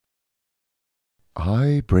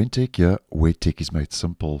Hi, BrenTech here, where tech is made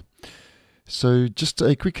simple. So just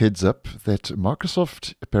a quick heads up that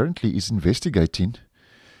Microsoft apparently is investigating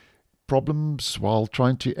problems while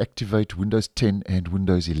trying to activate Windows 10 and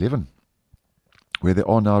Windows 11, where there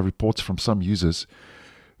are now reports from some users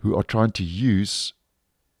who are trying to use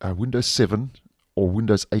Windows 7 or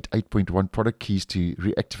Windows 8 8.1 product keys to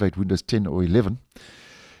reactivate Windows 10 or 11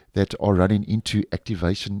 that are running into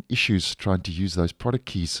activation issues trying to use those product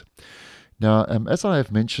keys. Now, as I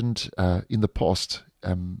have mentioned in the past,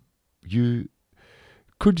 you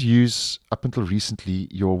could use, up until recently,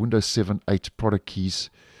 your Windows 7, 8 product keys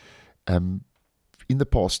in the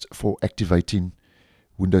past for activating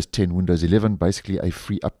Windows 10, Windows 11, basically a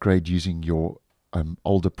free upgrade using your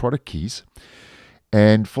older product keys.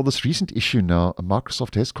 And for this recent issue now,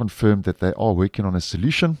 Microsoft has confirmed that they are working on a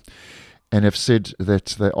solution and have said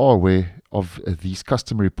that they are aware of these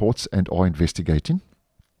customer reports and are investigating.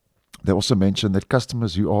 They also mentioned that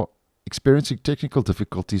customers who are experiencing technical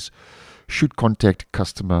difficulties should contact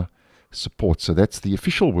customer support. So that's the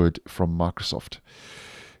official word from Microsoft.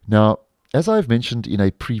 Now, as I've mentioned in a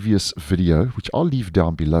previous video, which I'll leave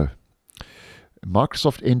down below,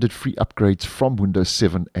 Microsoft ended free upgrades from Windows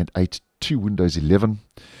 7 and 8 to Windows 11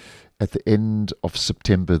 at the end of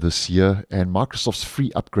September this year, and Microsoft's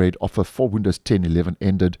free upgrade offer for Windows 10 11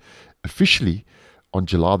 ended officially on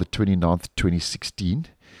July the 29th, 2016.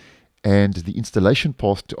 And the installation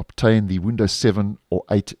path to obtain the Windows 7 or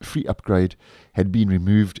 8 free upgrade had been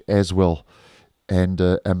removed as well. And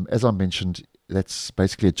as I mentioned, that's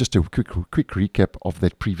basically just a quick recap of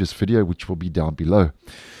that previous video, which will be down below.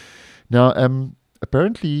 Now,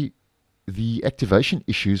 apparently, the activation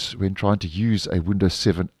issues when trying to use a Windows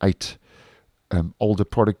 7, 8 older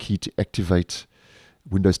product key to activate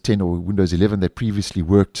Windows 10 or Windows 11 that previously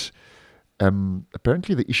worked.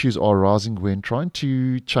 Apparently the issues are arising when trying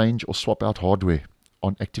to change or swap out hardware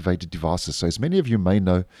on activated devices. So as many of you may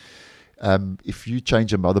know, if you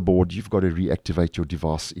change a motherboard, you've got to reactivate your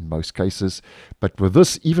device in most cases. But with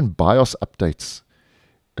this, even BIOS updates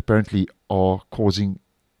apparently are causing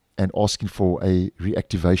and asking for a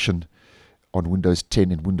reactivation on Windows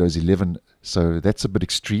 10 and Windows 11. So that's a bit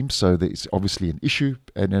extreme. So there's obviously an issue.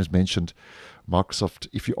 And as mentioned, Microsoft,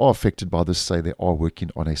 if you are affected by this, say they are working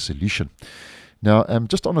on a solution. Now,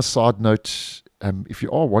 just on a side note, if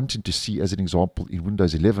you are wanting to see, as an example, in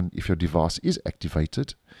Windows 11, if your device is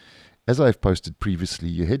activated, as I have posted previously,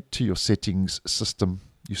 you head to your settings system.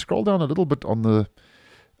 You scroll down a little bit on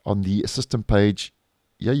the system page.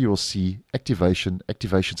 Here you will see activation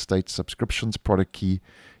state, subscriptions, product key.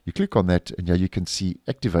 You click on that, and here you can see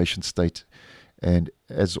activation state. And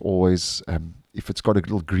as always, if it's got a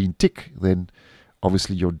little green tick, then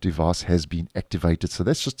obviously your device has been activated. So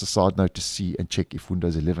that's just a side note to see and check if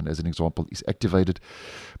Windows 11, as an example, is activated.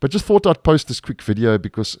 But just thought I'd post this quick video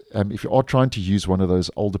because if you are trying to use one of those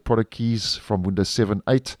older product keys from Windows 7,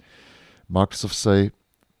 8, Microsoft say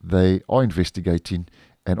they are investigating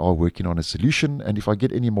and are working on a solution. And if I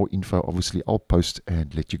get any more info, obviously I'll post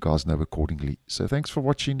and let you guys know accordingly. So thanks for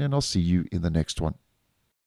watching, and I'll see you in the next one.